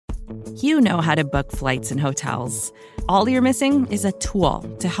You know how to book flights and hotels. All you're missing is a tool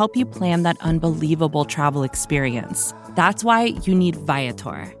to help you plan that unbelievable travel experience. That's why you need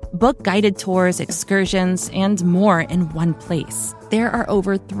Viator. Book guided tours, excursions, and more in one place. There are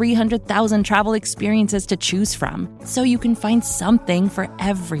over 300,000 travel experiences to choose from, so you can find something for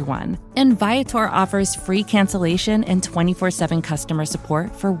everyone. And Viator offers free cancellation and 24/7 customer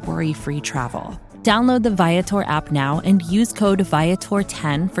support for worry-free travel. Download the Viator app now and use code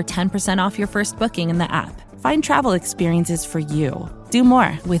Viator10 for 10% off your first booking in the app. Find travel experiences for you. Do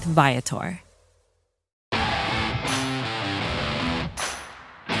more with Viator.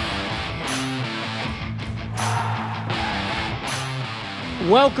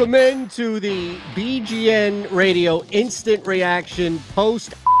 Welcome into the BGN Radio Instant Reaction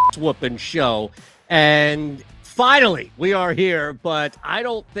post-whooping show. And finally, we are here, but I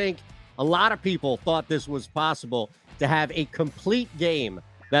don't think a lot of people thought this was possible to have a complete game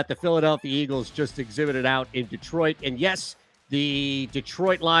that the Philadelphia Eagles just exhibited out in Detroit. And yes, the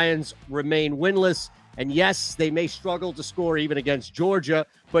Detroit Lions remain winless. And yes, they may struggle to score even against Georgia.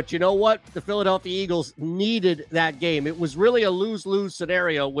 But you know what? The Philadelphia Eagles needed that game. It was really a lose-lose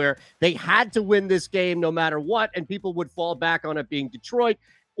scenario where they had to win this game no matter what, and people would fall back on it being Detroit.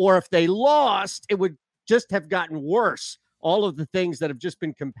 Or if they lost, it would just have gotten worse. All of the things that have just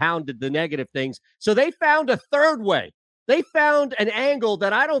been compounded, the negative things. So they found a third way. They found an angle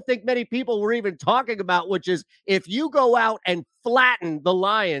that I don't think many people were even talking about, which is if you go out and flatten the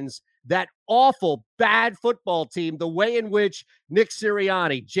Lions, that awful, bad football team, the way in which Nick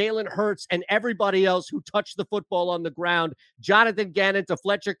Sirianni, Jalen Hurts, and everybody else who touched the football on the ground, Jonathan Gannon to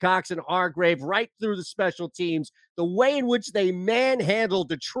Fletcher Cox and Hargrave, right through the special teams, the way in which they manhandled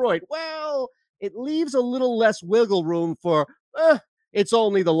Detroit, well, it leaves a little less wiggle room for, it's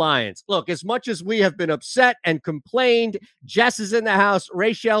only the Lions. Look, as much as we have been upset and complained, Jess is in the house,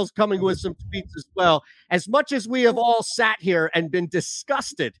 Rachel's coming with some tweets as well. As much as we have all sat here and been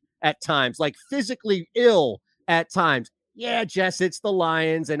disgusted at times, like physically ill at times. Yeah, Jess, it's the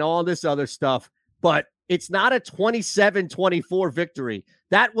Lions and all this other stuff, but it's not a 27-24 victory.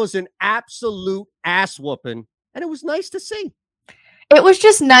 That was an absolute ass whooping, and it was nice to see. It was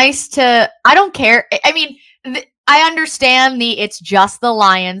just nice to, I don't care. I mean, I understand it's just the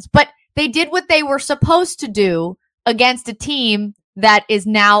Lions, but they did what they were supposed to do against a team that is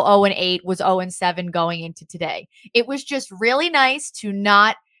now 0-8, was 0-7 going into today. It was just really nice to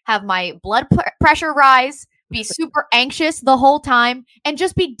not have my blood pressure rise, be super anxious the whole time, and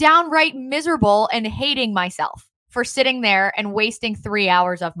just be downright miserable and hating myself for sitting there and wasting 3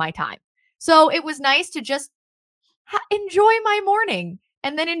 hours of my time. So it was nice to just enjoy my morning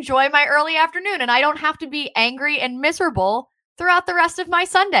and then enjoy my early afternoon. And I don't have to be angry and miserable throughout the rest of my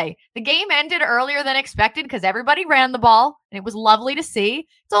Sunday. The game ended earlier than expected because everybody ran the ball, and it was lovely to see.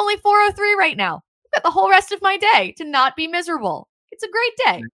 It's only 4:03 right now. I've got the whole rest of my day to not be miserable. It's a great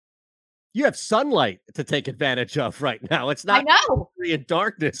day. You have sunlight to take advantage of right now. It's not in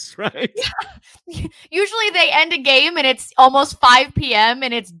darkness, right? Yeah. Usually they end a game and it's almost 5 p.m.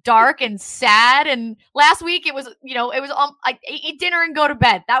 and it's dark and sad. And last week it was, I eat dinner and go to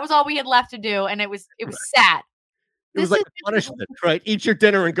bed. That was all we had left to do, and it was sad. It was like a punishment, right? Eat your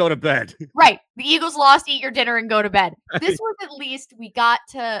dinner and go to bed. Right. The Eagles lost, eat your dinner and go to bed. This was at least we got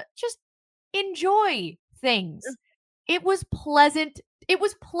to just enjoy things. Yeah. It was pleasant. It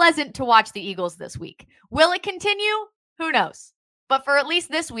was pleasant to watch the Eagles this week. Will it continue? Who knows? But for at least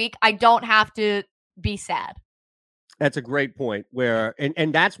this week, I don't have to be sad. That's a great point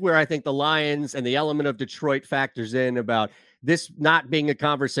and that's where I think the Lions and the element of Detroit factors in about this not being a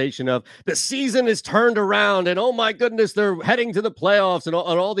conversation of the season is turned around and, oh my goodness, they're heading to the playoffs and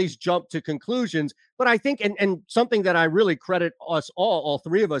all these jump to conclusions. But I think, and something that I really credit us all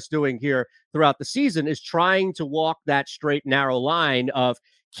three of us doing here throughout the season is trying to walk that straight, narrow line of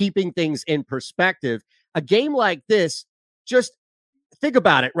keeping things in perspective. A game like this, just think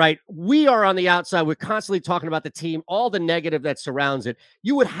about it, right? We are on the outside. We're constantly talking about the team, all the negative that surrounds it.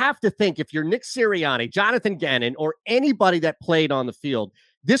 You would have to think if you're Nick Sirianni, Jonathan Gannon, or anybody that played on the field,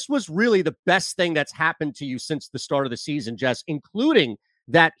 this was really the best thing that's happened to you since the start of the season, Jess, including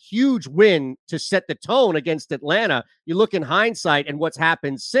that huge win to set the tone against Atlanta. You look in hindsight and what's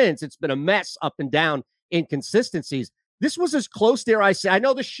happened since, it's been a mess, up and down, inconsistencies. This was as close, dare I say, I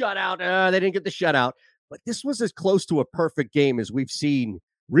know the shutout, they didn't get the shutout, but this was as close to a perfect game as we've seen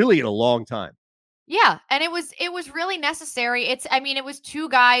really in a long time. Yeah, and it was really necessary. It was two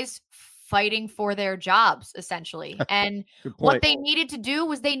guys fighting for their jobs, essentially. And what they needed to do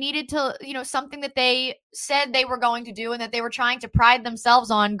was they needed to, something that they said they were going to do and that they were trying to pride themselves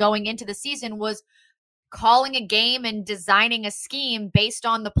on going into the season was calling a game and designing a scheme based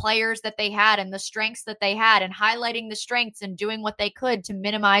on the players that they had and the strengths that they had and highlighting the strengths and doing what they could to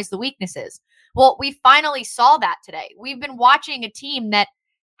minimize the weaknesses. Well, we finally saw that today. We've been watching a team that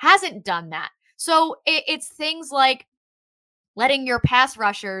hasn't done that. So it's things like letting your pass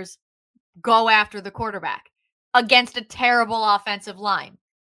rushers go after the quarterback against a terrible offensive line.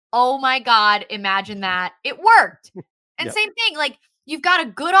 Oh my God, imagine that. It worked. And Yep. Same thing, like you've got a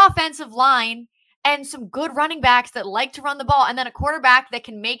good offensive line and some good running backs that like to run the ball, and then a quarterback that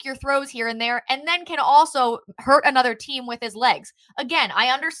can make your throws here and there, and then can also hurt another team with his legs. Again, I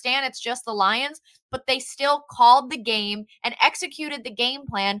understand it's just the Lions, but they still called the game and executed the game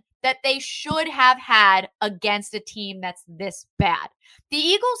plan that they should have had against a team that's this bad. The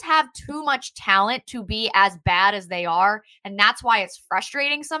Eagles have too much talent to be as bad as they are, and that's why it's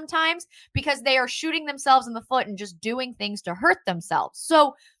frustrating sometimes, because they are shooting themselves in the foot and just doing things to hurt themselves.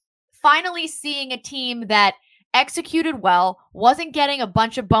 So finally seeing a team that executed well, wasn't getting a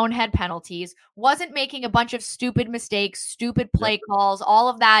bunch of bonehead penalties, wasn't making a bunch of stupid mistakes, stupid play calls, all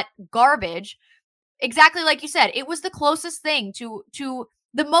of that garbage. Exactly like you said, it was the closest thing to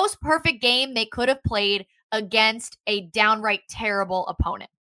the most perfect game they could have played against a downright terrible opponent.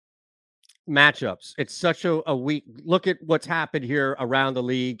 Matchups. It's such a weak look at what's happened here around the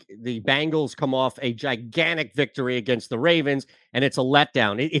league. The Bengals come off a gigantic victory against the Ravens, and it's a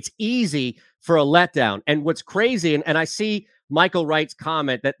letdown. It's easy for a letdown. And what's crazy, and I see Michael Wright's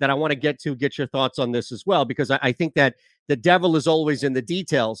comment that I want to get your thoughts on this as well, because I think that the devil is always in the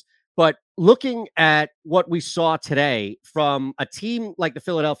details. But looking at what we saw today from a team like the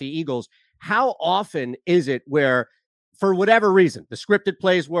Philadelphia Eagles, how often is it where, for whatever reason, the scripted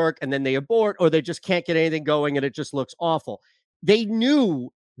plays work and then they abort, or they just can't get anything going and it just looks awful? They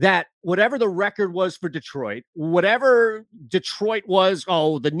knew that whatever the record was for Detroit, whatever Detroit was,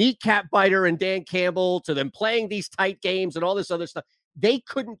 the kneecap biter and Dan Campbell, to them playing these tight games and all this other stuff, they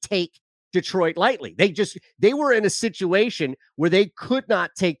couldn't take Detroit lightly. They were in a situation where they could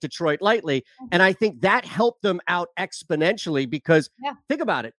not take Detroit lightly. And I think that helped them out exponentially, because think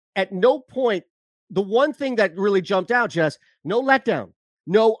about it. At no point, the one thing that really jumped out, Jess, no letdown,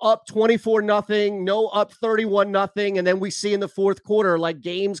 no up 24-0, no up 31-0. And then we see in the fourth quarter, like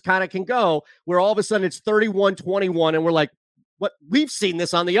games kind of can go where all of a sudden it's 31-21. And we're like, what? We've seen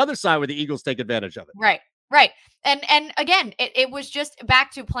this on the other side where the Eagles take advantage of it. Right. And again, it was just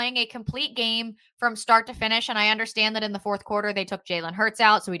back to playing a complete game from start to finish. And I understand that in the fourth quarter, they took Jalen Hurts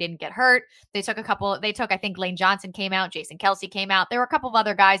out, so he didn't get hurt. I think Lane Johnson came out, Jason Kelce came out. There were a couple of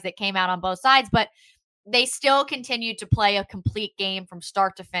other guys that came out on both sides, but they still continued to play a complete game from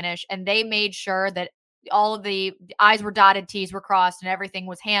start to finish. And they made sure that all of the I's were dotted, T's were crossed, and everything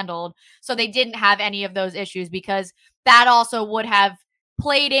was handled. So they didn't have any of those issues, because that also would have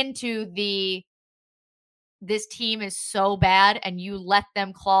played into this team is so bad and you let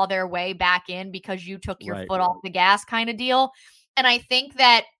them claw their way back in because you took your foot off the gas kind of deal. And I think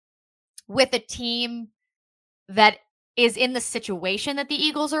that with a team that is in the situation that the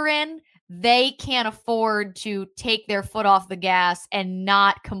Eagles are in, they can't afford to take their foot off the gas and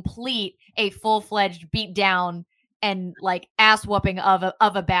not complete a full-fledged beat down and like ass whooping of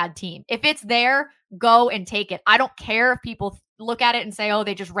a bad team. If it's there, go and take it. I don't care if people look at it and say, oh,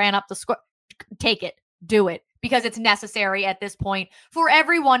 they just ran up the score. Take it. Do it, because it's necessary at this point for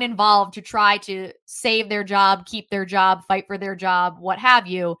everyone involved to try to save their job, keep their job, fight for their job, what have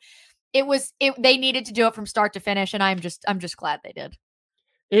you. They needed to do it from start to finish, and I'm just glad they did.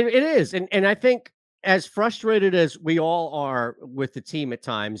 It is. And I think, as frustrated as we all are with the team at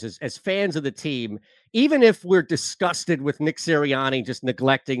times, as fans of the team, even if we're disgusted with Nick Sirianni just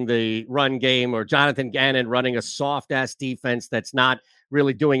neglecting the run game, or Jonathan Gannon running a soft ass defense that's not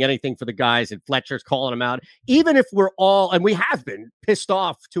really doing anything for the guys, and Fletcher's calling them out, even if we're all, and we have been pissed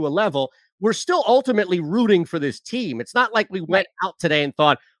off to a level, we're still ultimately rooting for this team. It's not like we went out today and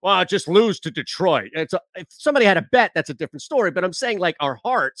thought, well, just lose to Detroit. If somebody had a bet, that's a different story. But I'm saying, like, our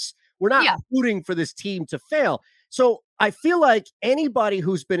hearts, we're not rooting for this team to fail. So I feel like anybody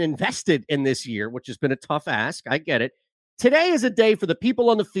who's been invested in this year, which has been a tough ask, I get it. Today is a day for the people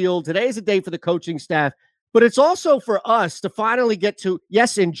on the field. Today is a day for the coaching staff. But it's also for us to finally get to,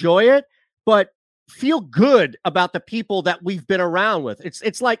 yes, enjoy it, but feel good about the people that we've been around with.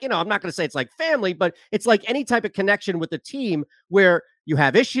 It's like, I'm not going to say it's like family, but it's like any type of connection with the team where you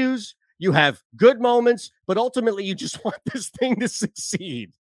have issues, you have good moments, but ultimately you just want this thing to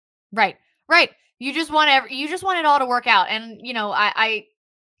succeed. Right. You just want it all to work out. And, I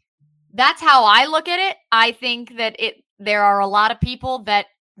that's how I look at it. I think that there are a lot of people that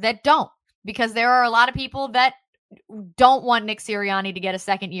don't. Because there are a lot of people that don't want Nick Sirianni to get a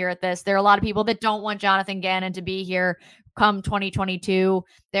second year at this. There are a lot of people that don't want Jonathan Gannon to be here come 2022.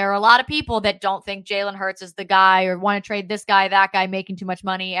 There are a lot of people that don't think Jalen Hurts is the guy or want to trade this guy, that guy, making too much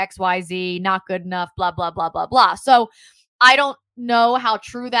money, XYZ, not good enough, blah, blah, blah, blah, blah. So I don't know how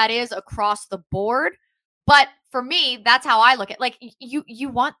true that is across the board, but for me, that's how I look at it. Like you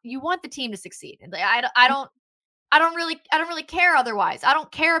want the team to succeed. And I don't really care otherwise. I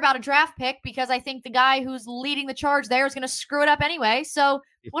don't care about a draft pick because I think the guy who's leading the charge there is going to screw it up anyway. So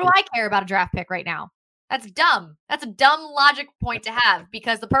what do I care about a draft pick right now? That's dumb. That's a dumb logic point to have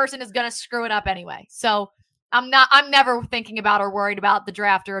because the person is going to screw it up anyway. So I'm never thinking about or worried about the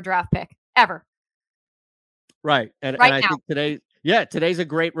draft or a draft pick ever. Right. And right I now. think today's a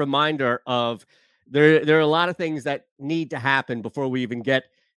great reminder of there are a lot of things that need to happen before we even get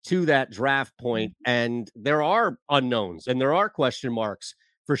to that draft point. And there are unknowns and there are question marks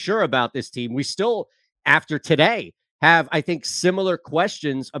for sure about this team. We still, after today, have, I think, similar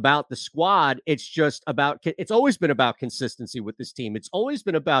questions about the squad. It's always been about consistency with this team. It's always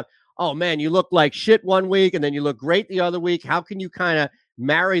been about, oh man, you look like shit one week and then you look great the other week. How can you kind of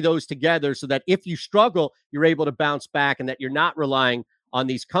marry those together so that if you struggle, you're able to bounce back and that you're not relying on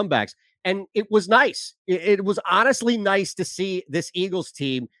these comebacks? And it was nice. It was honestly nice to see this Eagles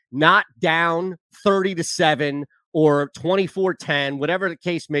team not down 30-7 or 24-10, whatever the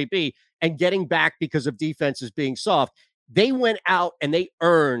case may be, and getting back because of defenses being soft. They went out and they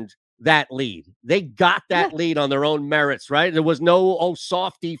earned that lead. They got that lead on their own merits, right? There was no,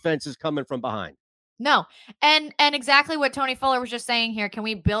 soft defenses coming from behind. No. And exactly what Tony Fuller was just saying here. Can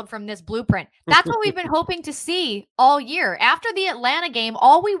we build from this blueprint? That's what we've been hoping to see all year. After the Atlanta game,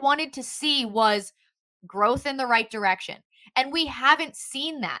 all we wanted to see was growth in the right direction. And we haven't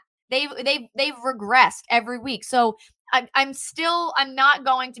seen that. They've regressed every week. So I'm not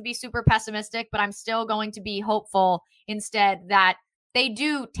going to be super pessimistic, but I'm still going to be hopeful instead that they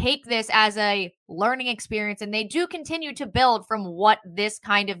do take this as a learning experience and they do continue to build from what this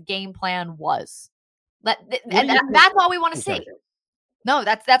kind of game plan was. That's all we want to see. No,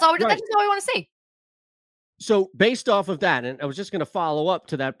 that's all. That's just all we want to see. So based off of that, and I was just going to follow up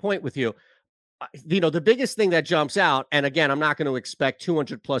to that point with you. The biggest thing that jumps out, and again, I'm not going to expect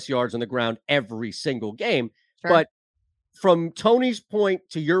 200 plus yards on the ground every single game, but from Tony's point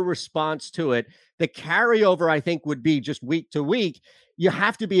to your response to it, the carryover, I think, would be just week to week. You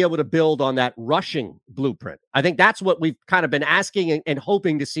have to be able to build on that rushing blueprint. I think that's what we've kind of been asking and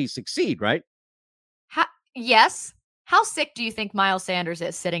hoping to see succeed, right? Yes. How sick do you think Miles Sanders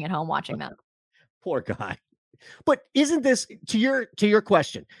is sitting at home watching that? Poor guy. But isn't this, to your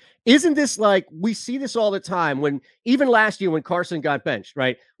question, isn't this like, we see this all the time when, even last year when Carson got benched,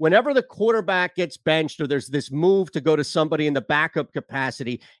 right? Whenever the quarterback gets benched or there's this move to go to somebody in the backup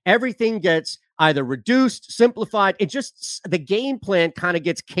capacity, everything gets either reduced, simplified. The game plan kind of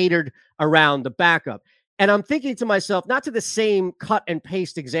gets catered around the backup. And I'm thinking to myself, not to the same cut and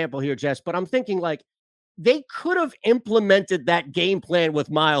paste example here, Jess, but I'm thinking like, they could have implemented that game plan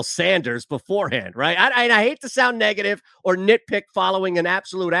with Miles Sanders beforehand, right? I hate to sound negative or nitpick following an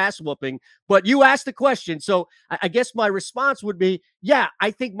absolute ass whooping, but you asked the question. So I guess my response would be, yeah,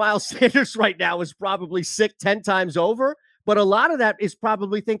 I think Miles Sanders right now is probably sick 10 times over, but a lot of that is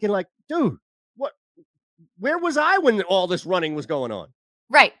probably thinking like, dude, where was I when all this running was going on?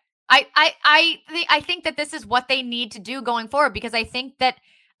 Right. I think that this is what they need to do going forward, because I think that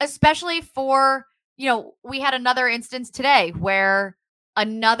especially for, we had another instance today where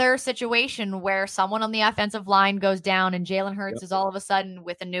another situation where someone on the offensive line goes down and Jalen Hurts is all of a sudden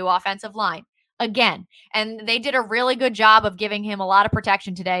with a new offensive line again. And they did a really good job of giving him a lot of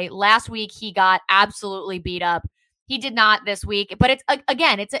protection today. Last week, he got absolutely beat up. He did not this week, but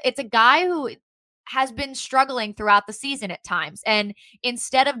it's a guy who has been struggling throughout the season at times. And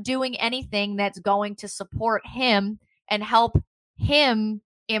instead of doing anything that's going to support him and help him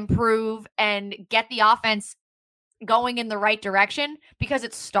improve and get the offense going in the right direction, because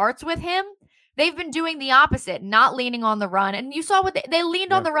it starts with him, they've been doing the opposite, not leaning on the run. And you saw what they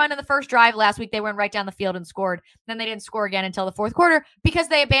leaned on the run in the first drive last week. They went right down the field and scored. Then they didn't score again until the fourth quarter because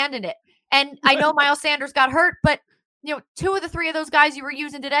they abandoned it. And I know Miles Sanders got hurt, but two of the three of those guys you were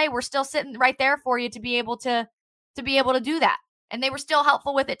using today were still sitting right there for you to be able to do that. And they were still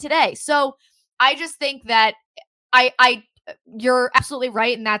helpful with it today. So I just think that you're absolutely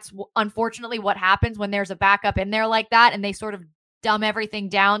right. And that's unfortunately what happens when there's a backup in there like that. And they sort of dumb everything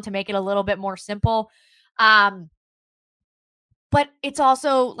down to make it a little bit more simple. But it's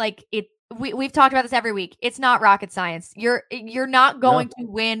also like we've talked about this every week. It's not rocket science. You're not going to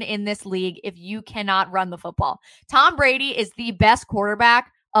win in this league if you cannot run the football. Tom Brady is the best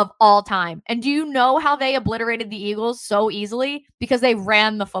quarterback of all time. And do you know how they obliterated the Eagles so easily? Because they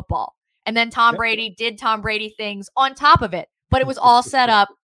ran the football. And then Tom Brady did Tom Brady things on top of it, but it was all set up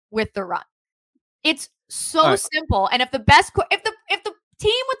with the run. It's so simple. And if the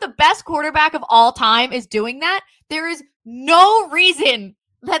team with the best quarterback of all time is doing that, there is no reason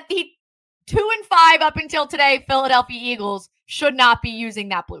that the 2-5 up until today Philadelphia Eagles should not be using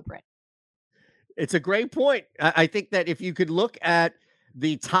that blueprint. It's a great point. I think that if you could look at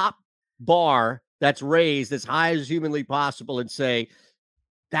the top bar that's raised as high as humanly possible and say,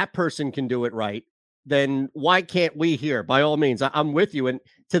 that person can do it right, then why can't we here? By all means, I'm with you. And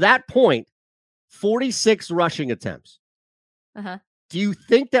to that point, 46 rushing attempts. Do you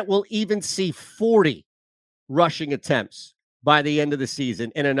think that we'll even see 40 rushing attempts by the end of the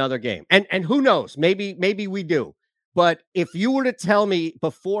season in another game? And who knows? Maybe we do. But if you were to tell me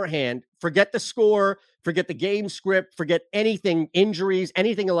beforehand, forget the score, forget the game script, forget anything, injuries,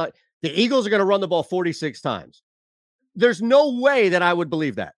 anything a lot, the Eagles are going to run the ball 46 times. There's no way that I would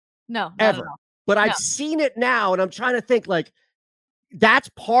believe that. No, ever. But I've seen it now, and I'm trying to think, like, that's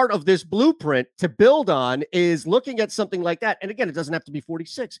part of this blueprint to build on, is looking at something like that. And again, it doesn't have to be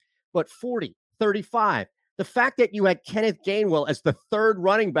 46, but 40, 35. The fact that you had Kenneth Gainwell as the third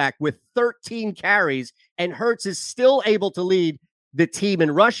running back with 13 carries and Hurts is still able to lead the team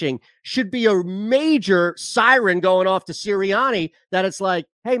in rushing should be a major siren going off to Sirianni, that it's like,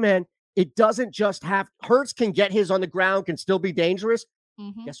 hey, man, it doesn't just have Hurts can get his on the ground, can still be dangerous.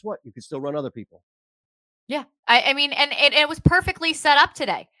 Guess what? You can still run other people. Yeah. I mean, and it was perfectly set up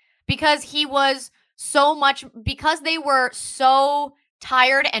today because because they were so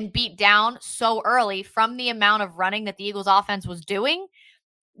tired and beat down so early from the amount of running that the Eagles offense was doing.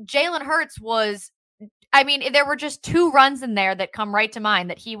 Jalen Hurts there were just two runs in there that come right to mind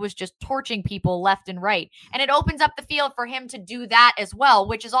that he was just torching people left and right. And it opens up the field for him to do that as well,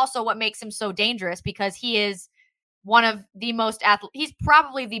 which is also what makes him so dangerous, because he is one of the most he's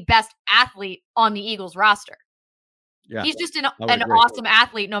probably the best athlete on the Eagles roster. Yeah, he's just an awesome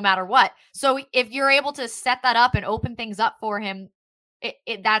athlete no matter what. So if you're able to set that up and open things up for him,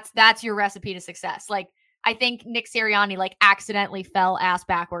 that's your recipe to success. Like, I think Nick Sirianni accidentally fell ass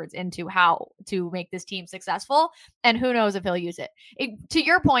backwards into how to make this team successful. And who knows if he'll use it. To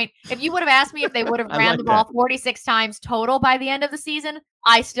your point, if you would have asked me if they would have ran the ball 46 times total by the end of the season,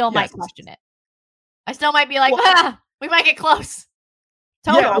 I still might question it. I still might be like, we might get close.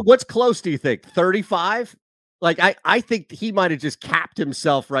 Total. Yeah, what's close, do you think? 35? I think he might have just capped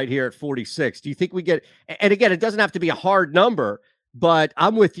himself right here at 46. Do you think we get, and again, it doesn't have to be a hard number, but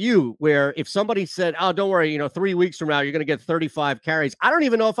I'm with you where if somebody said, oh, don't worry, 3 weeks from now, you're going to get 35 carries. I don't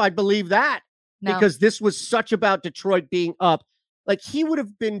even know if I'd believe that because this was such about Detroit being up. Like, he would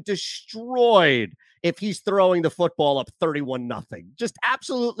have been destroyed if he's throwing the football up 31-0, just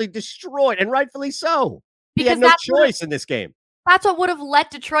absolutely destroyed, and rightfully so. Because he had no choice in this game. That's what would have let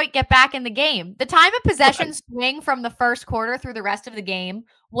Detroit get back in the game. The time of possession swing from the first quarter through the rest of the game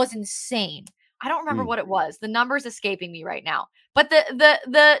was insane. I don't remember what it was. The number's escaping me right now. But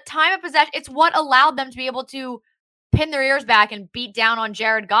the time of possession, it's what allowed them to be able to pin their ears back and beat down on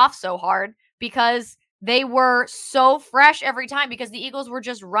Jared Goff so hard, because they were so fresh every time, because the Eagles were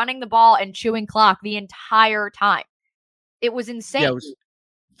just running the ball and chewing clock the entire time. It was insane. Yeah, it was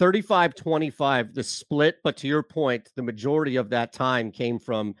 35-25, the split. But to your point, the majority of that time came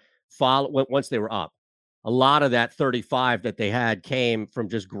from once they were up. A lot of that 35 that they had came from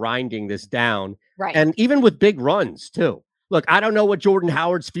just grinding this down. Right. And even with big runs, too. Look, I don't know what Jordan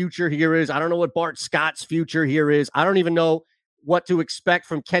Howard's future here is. I don't know what Bart Scott's future here is. I don't even know what to expect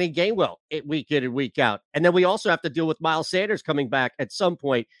from Kenny Gainwell week in and week out. And then we also have to deal with Miles Sanders coming back at some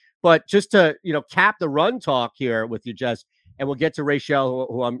point. But just to, cap the run talk here with you, Jess, and we'll get to Rachel,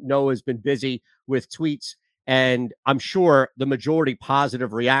 who I know has been busy with tweets, and I'm sure the majority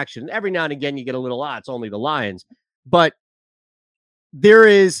positive reaction. Every now and again, you get a little, it's only the Lions. But there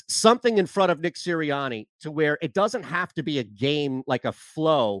is something in front of Nick Sirianni to where it doesn't have to be a game like a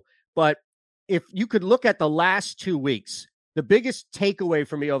flow. But if you could look at the last 2 weeks, the biggest takeaway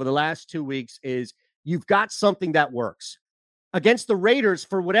for me over the last 2 weeks is you've got something that works. Against the Raiders,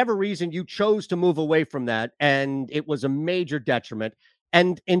 for whatever reason, you chose to move away from that, and it was a major detriment.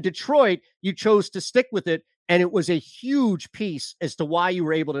 And in Detroit, you chose to stick with it, and it was a huge piece as to why you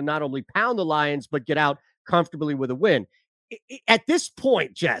were able to not only pound the Lions, but get out comfortably with a win. At this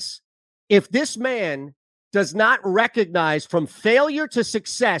point, Jess, if this man does not recognize from failure to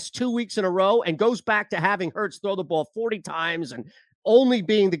success 2 weeks in a row and goes back to having Hurts throw the ball 40 times and only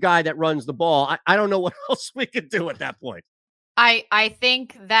being the guy that runs the ball, I don't know what else we could do at that point. I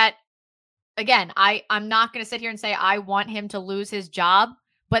think that, again, I'm not going to sit here and say I want him to lose his job,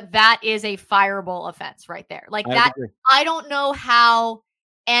 but that is a fireable offense right there. Like I that, agree. I don't know how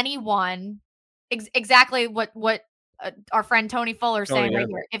anyone exactly what our friend Tony Fuller saying right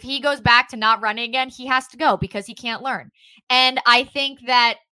here. If he goes back to not running again, he has to go because he can't learn. And I think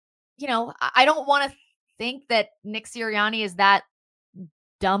that, I don't want to think that Nick Sirianni is that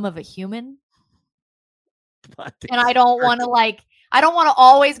dumb of a human. And I don't want to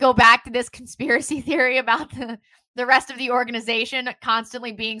always go back to this conspiracy theory about the rest of the organization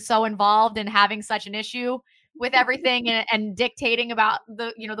constantly being so involved and having such an issue with everything and dictating about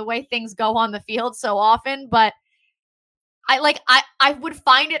the way things go on the field so often. But I would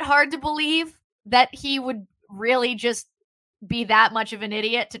find it hard to believe that he would really just be that much of an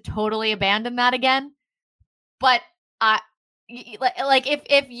idiot to totally abandon that again. But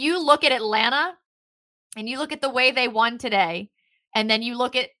if you look at Atlanta and you look at the way they won today, and then you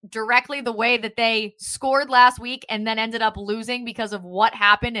look at directly the way that they scored last week and then ended up losing because of what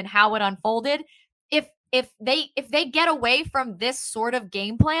happened and how it unfolded, if they get away from this sort of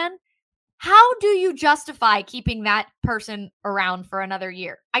game plan, how do you justify keeping that person around for another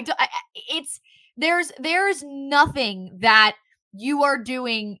year? There's nothing that you are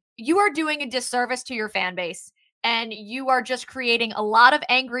doing. You are doing a disservice to your fan base, and you are just creating a lot of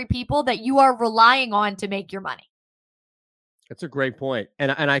angry people that you are relying on to make your money. That's a great point.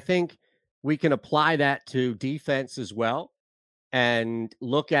 And I think we can apply that to defense as well and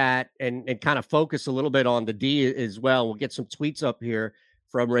look at and kind of focus a little bit on the D as well. We'll get some tweets up here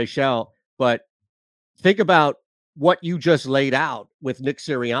from Rachel, but think about what you just laid out with Nick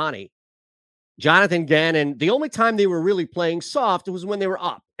Sirianni. Jonathan Gannon, the only time they were really playing soft was when they were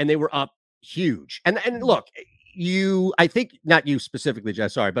up, and they were up huge. And look, I think not you specifically,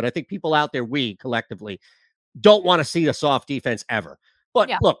 Jess, sorry, but I think people out there, we collectively don't want to see a soft defense ever. But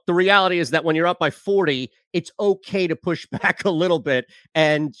look, the reality is that when you're up by 40, it's okay to push back a little bit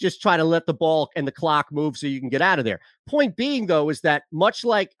and just try to let the ball and the clock move so you can get out of there. Point being, though, is that much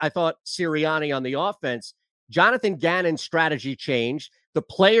like I thought Sirianni on the offense, Jonathan Gannon's strategy changed. The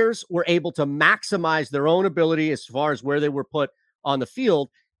players were able to maximize their own ability as far as where they were put on the field.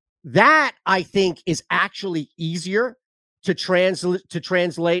 That, I think, is actually easier to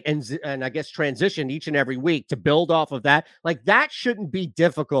translate and I guess transition each and every week to build off of that. Like, that shouldn't be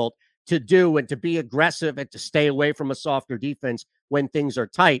difficult to do and to be aggressive and to stay away from a softer defense when things are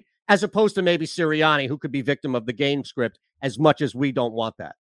tight, as opposed to maybe Sirianni, who could be victim of the game script as much as we don't want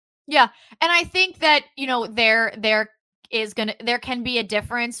that. Yeah. And I think that, there can be a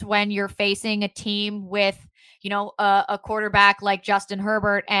difference when you're facing a team with, a quarterback like Justin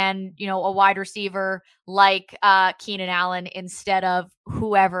Herbert and, a wide receiver like Keenan Allen instead of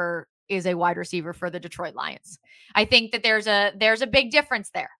whoever is a wide receiver for the Detroit Lions. I think that there's a big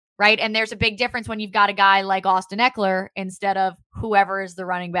difference there, right? And there's a big difference when you've got a guy like Austin Eckler instead of whoever is the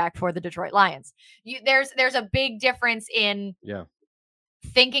running back for the Detroit Lions. There's a big difference in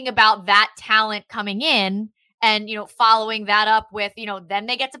thinking about that talent coming in and, following that up with, then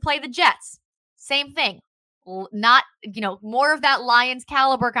they get to play the Jets. Same thing. Not, more of that Lions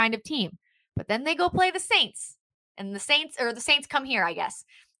caliber kind of team. But then they go play the Saints. And the Saints come here, I guess.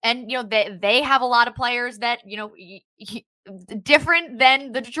 And, they have a lot of players that, different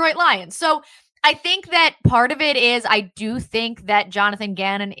than the Detroit Lions. So I think that part of it is I do think that Jonathan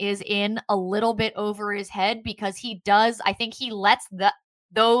Gannon is in a little bit over his head because I think he lets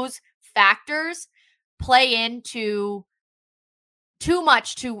those factors play into too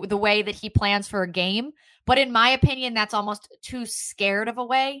much to the way that he plans for a game. But in my opinion, that's almost too scared of a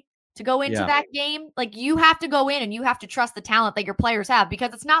way to go into that game. Like, you have to go in and you have to trust the talent that your players have,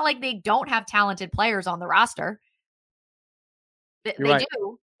 because it's not like they don't have talented players on the roster. They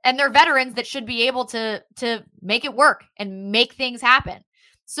do. And they're veterans that should be able to make it work and make things happen.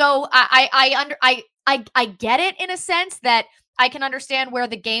 So I get it in a sense that I can understand where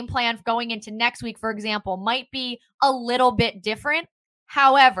the game plan going into next week, for example, might be a little bit different.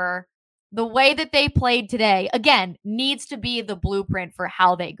 However, the way that they played today, again, needs to be the blueprint for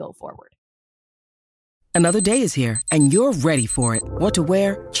how they go forward. Another day is here, and you're ready for it. What to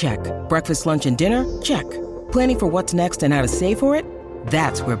wear? Check. Breakfast, lunch, and dinner? Check. Planning for what's next and how to save for it?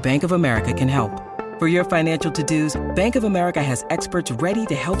 That's where Bank of America can help. For your financial to-dos, Bank of America has experts ready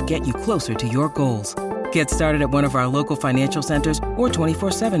to help get you closer to your goals. Get started at one of our local financial centers or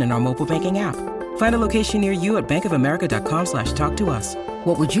 24/7 in our mobile banking app. Find a location near you at bankofamerica.com/talktous.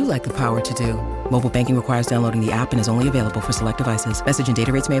 What would you like the power to do? Mobile banking requires downloading the app and is only available for select devices. Message and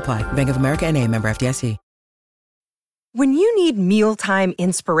data rates may apply. Bank of America NA, member FDIC. When you need mealtime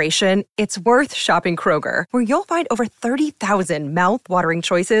inspiration, it's worth shopping Kroger, where you'll find over 30,000 mouth-watering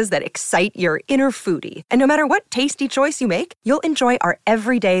choices that excite your inner foodie. And no matter what tasty choice you make, you'll enjoy our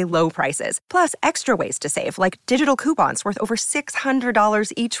everyday low prices, plus extra ways to save, like digital coupons worth over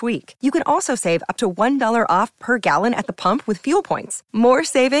 $600 each week. You can also save up to $1 off per gallon at the pump with fuel points. More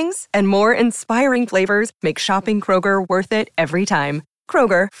savings and more inspiring flavors make shopping Kroger worth it every time.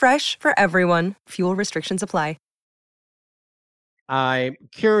 Kroger, fresh for everyone. Fuel restrictions apply. I'm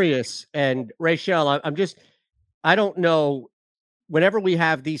curious, and Rachel, I don't know, whenever we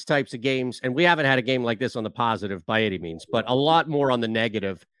have these types of games, and we haven't had a game like this on the positive by any means, but a lot more on the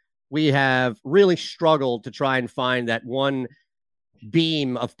negative, we have really struggled to try and find that one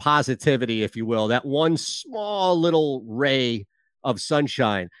beam of positivity, if you will, that one small little ray of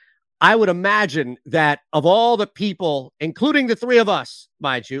sunshine. I would imagine that of all the people, including the three of us,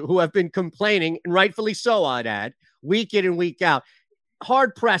 mind you, who have been complaining, and rightfully so, I'd add, week in and week out,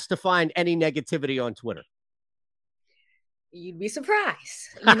 hard pressed to find any negativity on Twitter. You'd be surprised.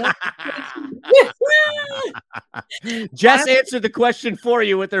 You know? Jess answered the question for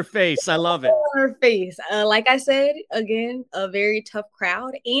you with her face. I love it. Her face. Like I said, again, a very tough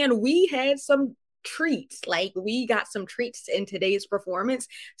crowd. And we had some treats. Like, we got some treats in today's performance.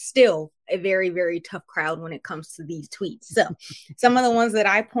 Still a very, very tough crowd when it comes to these tweets. So some of the ones that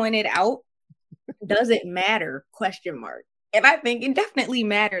I pointed out, does it matter? ? And I think it definitely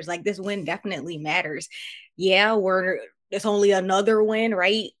matters. Like, this win definitely matters. Yeah, it's only another win,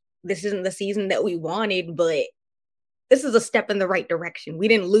 right? This isn't the season that we wanted, but this is a step in the right direction. We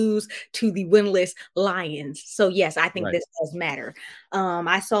didn't lose to the winless Lions. So yes, I think this does matter.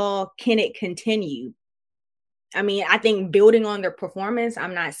 I saw Kenneth continue. I mean, I think building on their performance,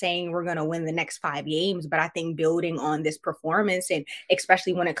 I'm not saying we're going to win the next 5 games, but I think building on this performance, and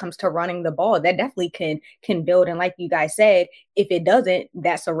especially when it comes to running the ball, that definitely can build. And like you guys said, if it doesn't,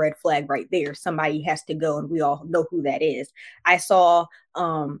 that's a red flag right there. Somebody has to go, and we all know who that is. I saw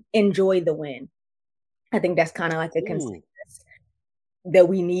enjoy the win. I think that's kind of like a consensus that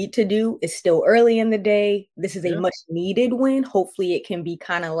we need to do. It's still early in the day. This is a much needed win. Hopefully it can be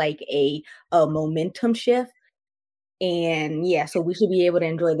kind of like a momentum shift. And yeah, so we should be able to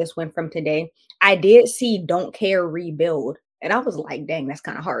enjoy this win from today. I did see don't care, rebuild. And I was like, dang, that's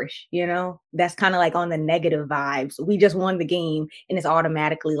kind of harsh. You know, that's kind of like on the negative vibes. We just won the game and it's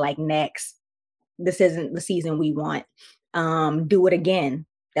automatically like next. This isn't the season we want. Do it again.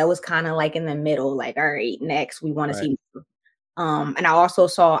 That was kind of like in the middle, like, all right, next, we want to see more. And I also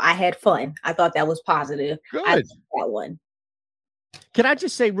saw I had fun. I thought that was positive. Good. I liked that one. Can I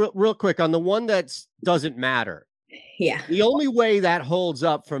just say real quick on the one that doesn't matter? Yeah. The only way that holds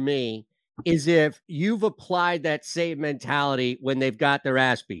up for me is if you've applied that same mentality when they've got their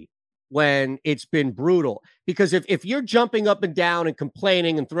ass beat, when it's been brutal. Because if you're jumping up and down and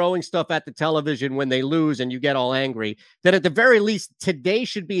complaining and throwing stuff at the television when they lose and you get all angry, then at the very least, today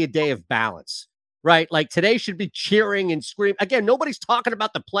should be a day of balance, right? Like, today should be cheering and screaming. Again, nobody's talking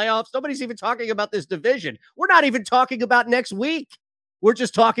about the playoffs. Nobody's even talking about this division. We're not even talking about next week. We're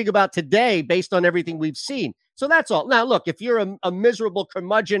just talking about today based on everything we've seen. So that's all. Now, look, if you're a miserable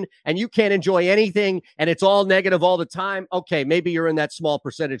curmudgeon and you can't enjoy anything and it's all negative all the time, okay, maybe you're in that small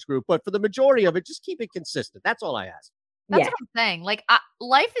percentage group. But for the majority of it, just keep it consistent. That's all I ask. That's what I'm saying. Like,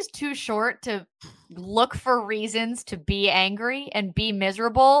 life is too short to look for reasons to be angry and be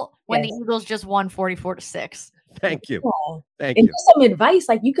miserable when the Eagles just won 44-6. Thank you. Thank and you. Just some advice,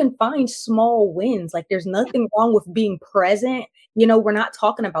 like, you can find small wins. Like, there's nothing wrong with being present. You know, we're not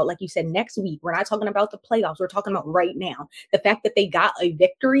talking about, like you said, next week. We're not talking about the playoffs. We're talking about right now. The fact that they got a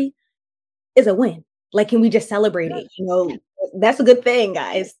victory is a win. Like, can we just celebrate it? You know, that's a good thing,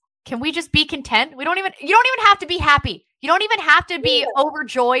 guys. Can we just be content? You don't even have to be happy. You don't even have to be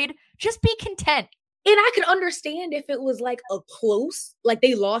overjoyed. Just be content. And I could understand if it was like a close, like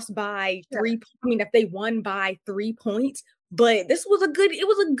they lost by 3. I mean, if they won by 3 points, but it was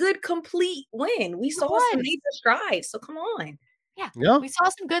a good complete win. We saw some major strides. So come on. Yeah, we saw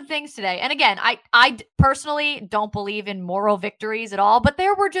some good things today. And again, I personally don't believe in moral victories at all, but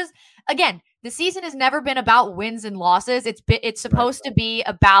there were just, again, the season has never been about wins and losses. It's supposed to be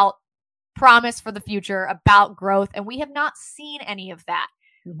about promise for the future, about growth. And we have not seen any of that.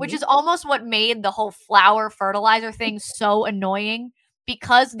 Which is almost what made the whole flower fertilizer thing so annoying,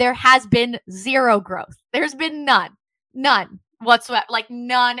 because there has been zero growth. There's been none whatsoever, like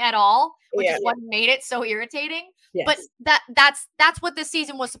none at all, which is what made it so irritating. Yes. But that's what this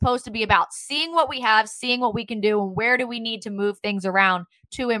season was supposed to be about: seeing what we have, seeing what we can do, and where do we need to move things around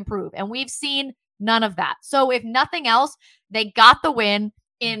to improve. And we've seen none of that. So if nothing else, they got the win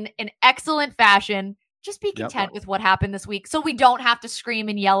in an excellent fashion. just be content with what happened this week so we don't have to scream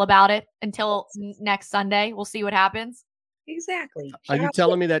and yell about it until next Sunday. We'll see what happens. Exactly. Are you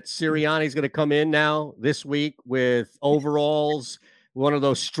telling me that Sirianni's going to come in now this week with overalls, one of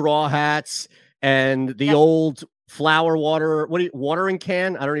those straw hats, and the old watering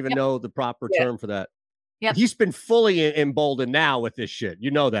can? I don't even know the proper term for that. Yep. He's been fully emboldened now with this shit.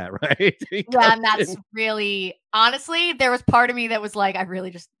 You know that, right? Yeah, and that's really, honestly, there was part of me that was like, I really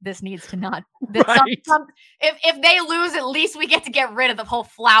just, this needs to not. Right. If they lose, at least we get to get rid of the whole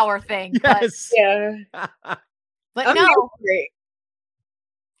flower thing. Yes. But no,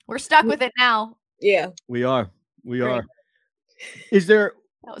 we're stuck with it now. Yeah. We are. Is there,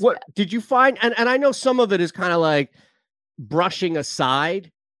 what bad. Did you find, and I know some of it is kind of like brushing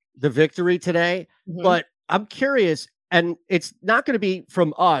aside the victory today, but I'm curious, and it's not going to be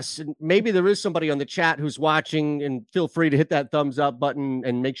from us, and maybe there is somebody on the chat who's watching, and feel free to hit that thumbs up button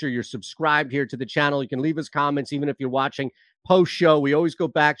and make sure you're subscribed here to the channel. You can leave us comments, even if you're watching post show. We always go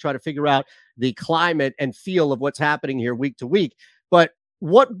back, try to figure out the climate and feel of what's happening here week to week. But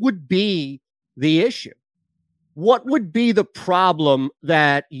what would be the issue? What would be the problem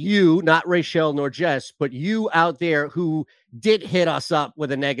that you, not Rachel nor Jess, but you out there who did hit us up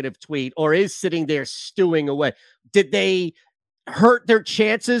with a negative tweet or is sitting there stewing away? Did they hurt their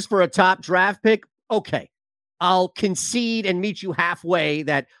chances for a top draft pick? Okay, I'll concede and meet you halfway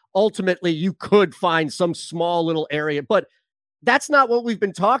that ultimately you could find some small little area, but that's not what we've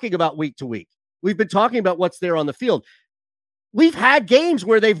been talking about week to week. We've been talking about what's there on the field. We've had games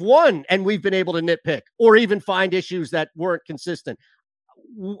where they've won and we've been able to nitpick or even find issues that weren't consistent.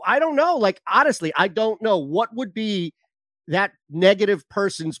 I don't know. Like, honestly, I don't know what would be that negative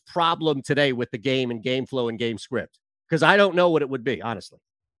person's problem today with the game and game flow and game script, because I don't know what it would be, honestly.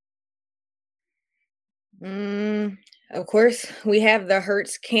 Of course, we have the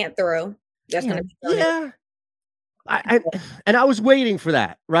Hurts can't throw. That's going to be yeah. I was waiting for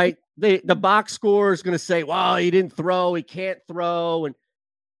that, right? The box score is going to say, well, he didn't throw, he can't throw. And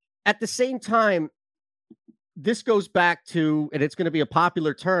at the same time, this goes back to, and it's going to be a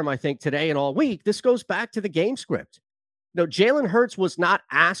popular term, I think, today and all week, this goes back to the game script. No, Jalen Hurts was not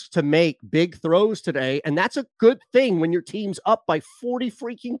asked to make big throws today, and that's a good thing when your team's up by 40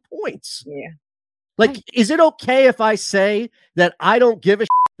 freaking points. Yeah. Like, is it okay if I say that I don't give a shit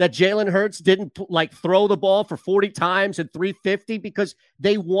that Jalen Hurts didn't like throw the ball for 40 times and 350 because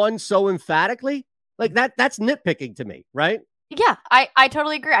they won so emphatically? Like that's nitpicking to me, right? Yeah, I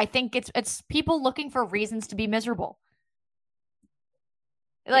totally agree. I think it's people looking for reasons to be miserable.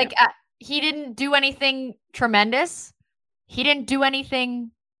 Like he didn't do anything tremendous. He didn't do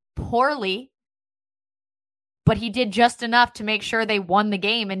anything poorly, but he did just enough to make sure they won the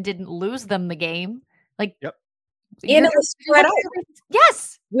game and didn't lose them the game. Like, yep. And it was spread out.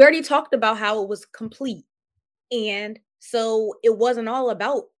 Yes. We already talked about how it was complete. And so it wasn't all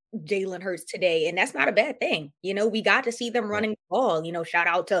about Jalen Hurts today. And that's not a bad thing. You know, we got to see them running the ball. You know, shout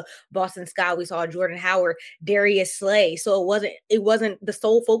out to Boston Scott. We saw Jordan Howard, Darius Slay. So it wasn't the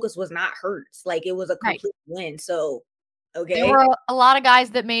sole focus was not Hurts. Like it was a complete win. So okay. There were a lot of guys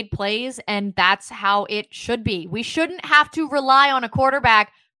that made plays, and that's how it should be. We shouldn't have to rely on a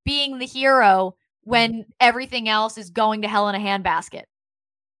quarterback being the hero when everything else is going to hell in a handbasket.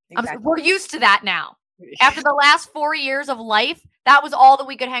 Exactly. We're used to that now. After the last 4 years of life, that was all that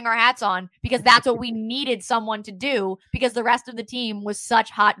we could hang our hats on because that's what we needed someone to do because the rest of the team was such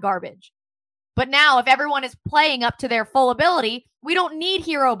hot garbage. But now if everyone is playing up to their full ability, we don't need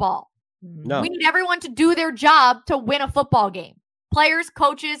hero ball. No. We need everyone to do their job to win a football game. Players,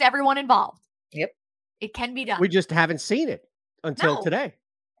 coaches, everyone involved. Yep. It can be done. We just haven't seen it until today.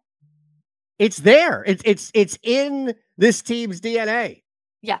 It's there. It's in this team's DNA.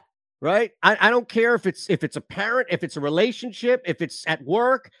 Yeah. Right? I don't care if it's a parent, if it's a relationship, if it's at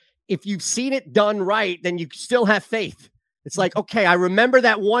work. If you've seen it done right, then you still have faith. It's like, okay, I remember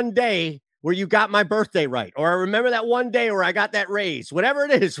that one day where you got my birthday right. Or I remember that one day where I got that raise, whatever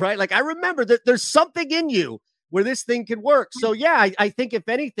it is, right? Like I remember that there's something in you where this thing could work. So yeah, I think if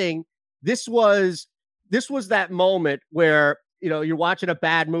anything, this was that moment where, you know, you're watching a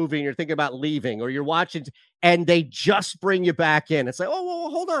bad movie and you're thinking about leaving, or you're watching and they just bring you back in. It's like, oh,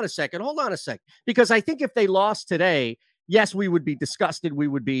 well, hold on a second. Because I think if they lost today, yes, we would be disgusted. We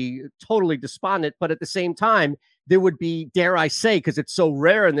would be totally despondent. But at the same time, there would be, dare I say, because it's so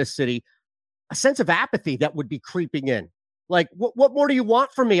rare in this city, a sense of apathy that would be creeping in. Like, what more do you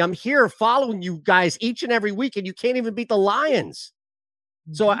want from me? I'm here following you guys each and every week, and you can't even beat the Lions.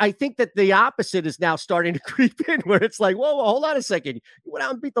 So I think that the opposite is now starting to creep in, where it's like, whoa, hold on a second. You went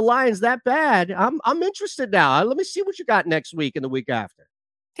out and beat the Lions that bad. I'm interested now. Let me see what you got next week and the week after.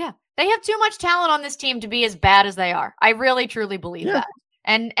 Yeah. They have too much talent on this team to be as bad as they are. I really, truly believe that.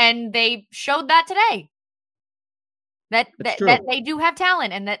 And they showed that today. That they do have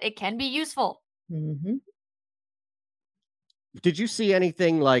talent and that it can be useful. Mm-hmm. Did you see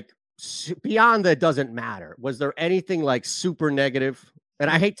anything like beyond that doesn't matter? Was there anything like super negative? And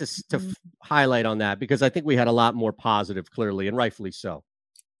I hate to highlight on that because I think we had a lot more positive, clearly, and rightfully so.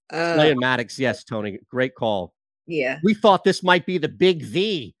 Slay and Maddox, yes, Tony, great call. Yeah. We thought this might be the big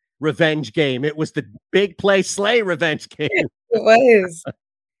V revenge game. It was the big play Slay revenge game. It was.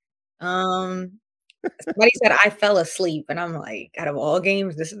 Somebody said I fell asleep, and I'm like, out of all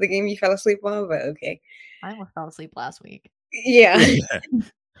games, this is the game you fell asleep on, but okay. I almost fell asleep last week. Yeah.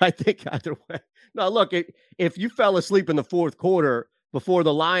 I think either way. No, look, if you fell asleep in the fourth quarter before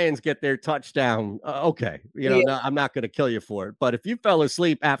the Lions get their touchdown, okay, no, I'm not going to kill you for it. But if you fell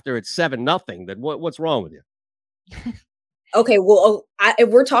asleep after it's 7-0, then what's wrong with you? Okay, well, if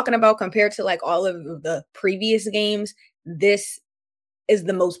we're talking about compared to like all of the previous games, this is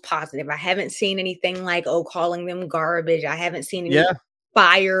the most positive. I haven't seen anything like, calling them garbage. I haven't seen any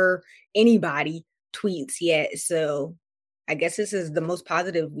fire anybody tweets yet. So I guess this is the most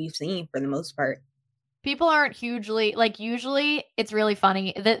positive we've seen for the most part. People aren't hugely usually it's really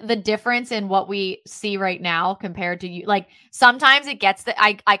funny. The difference in what we see right now compared to you, like sometimes it gets that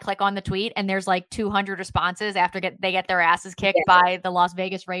I click on the tweet and there's like 200 responses after they get their asses kicked by the Las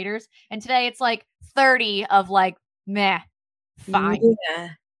Vegas Raiders. And today it's like 30 of like, meh, fine. Yeah.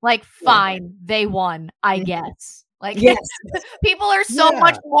 Like, fine, they won, I guess. Like, people are so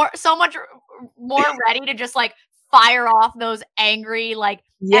much more ready to just like fire off those angry, like,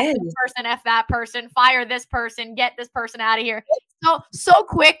 F this person, F that person, fire this person, get this person out of here. So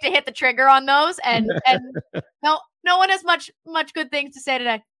quick to hit the trigger on those. And no one has much good things to say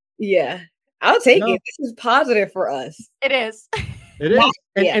today. Yeah. I'll take it. This is positive for us. It is. It is.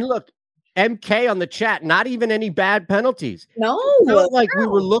 And look, MK on the chat, not even any bad penalties. No. It felt like we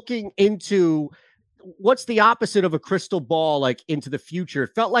were looking into what's the opposite of a crystal ball, like into the future.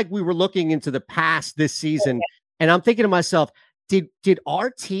 It felt like we were looking into the past this season. And I'm thinking to myself, did our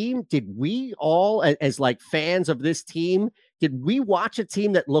team, did we all as like fans of this team, did we watch a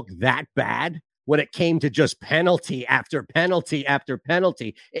team that looked that bad when it came to just penalty after penalty after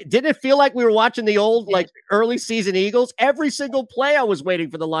penalty? Didn't it feel like we were watching the old like early season Eagles? Every single play I was waiting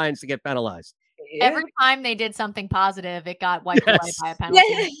for the Lions to get penalized. Every time they did something positive, it got wiped away by a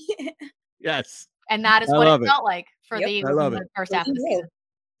penalty. Yes. And that is what it felt like for the Eagles in the first half of the season.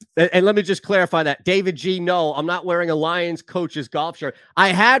 And let me just clarify that. David G, no, I'm not wearing a Lions coach's golf shirt. I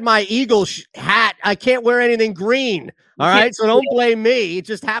had my Eagles hat. I can't wear anything green. All right. So don't blame me. It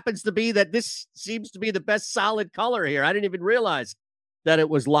just happens to be that this seems to be the best solid color here. I didn't even realize that it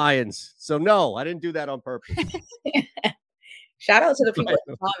was Lions. So no, I didn't do that on purpose. Shout out to the people in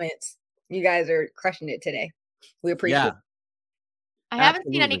the comments. You guys are crushing it today. We appreciate it. I haven't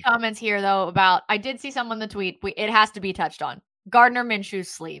seen any comments here though about, I did see someone in the tweet. It has to be touched on. Gardner Minshew's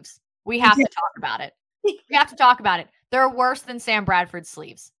sleeves. We have to talk about it. We have to talk about it. They're worse than Sam Bradford's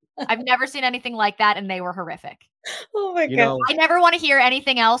sleeves. I've never seen anything like that, and they were horrific. Oh my God. I never want to hear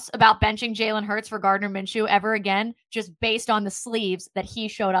anything else about benching Jalen Hurts for Gardner Minshew ever again, just based on the sleeves that he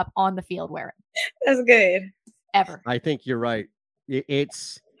showed up on the field wearing. That's good. Ever. I think you're right.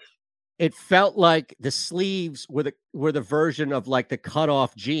 It felt like the sleeves were the version of like the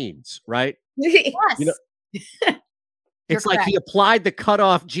cutoff jeans, right? Yes. It's like he applied the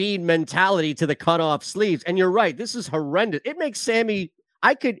cutoff jean mentality to the cutoff sleeves. And you're right. This is horrendous. It makes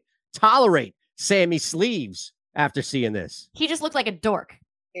I could tolerate Sammy's sleeves after seeing this. He just looked like a dork.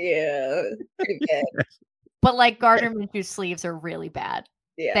 Yeah. Pretty bad. But like Gardner Minshew's sleeves are really bad.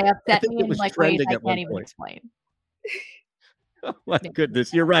 Yeah. They upset me in like ways I can't even explain. Oh my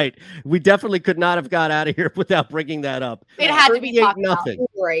goodness. You're right. We definitely could not have got out of here without bringing that up. It had to be talked about.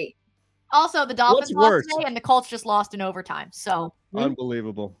 Right. Also, the Dolphins lost today, and the Colts just lost in overtime. So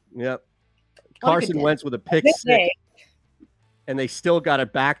unbelievable. Yep. Carson Wentz with a pick six, and they still got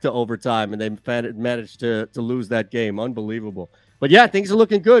it back to overtime, and they managed to lose that game. Unbelievable. But yeah, things are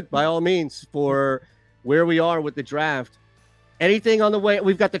looking good by all means for where we are with the draft. Anything on the way?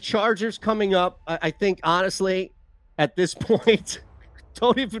 We've got the Chargers coming up. I think honestly, at this point,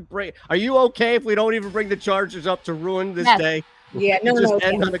 don't even bring. Are you okay if we don't even bring the Chargers up to ruin this day? Yeah, just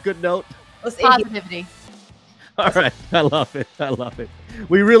end on a good note. Positivity. All right. I love it. I love it.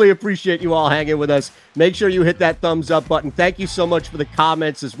 We really appreciate you all hanging with us. Make sure you hit that thumbs up button. Thank you so much for the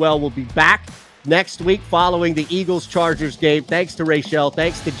comments as well. We'll be back next week following the Eagles-Chargers game. Thanks to Rachel.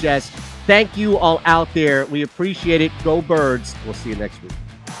 Thanks to Jess. Thank you all out there. We appreciate it. Go Birds. We'll see you next week.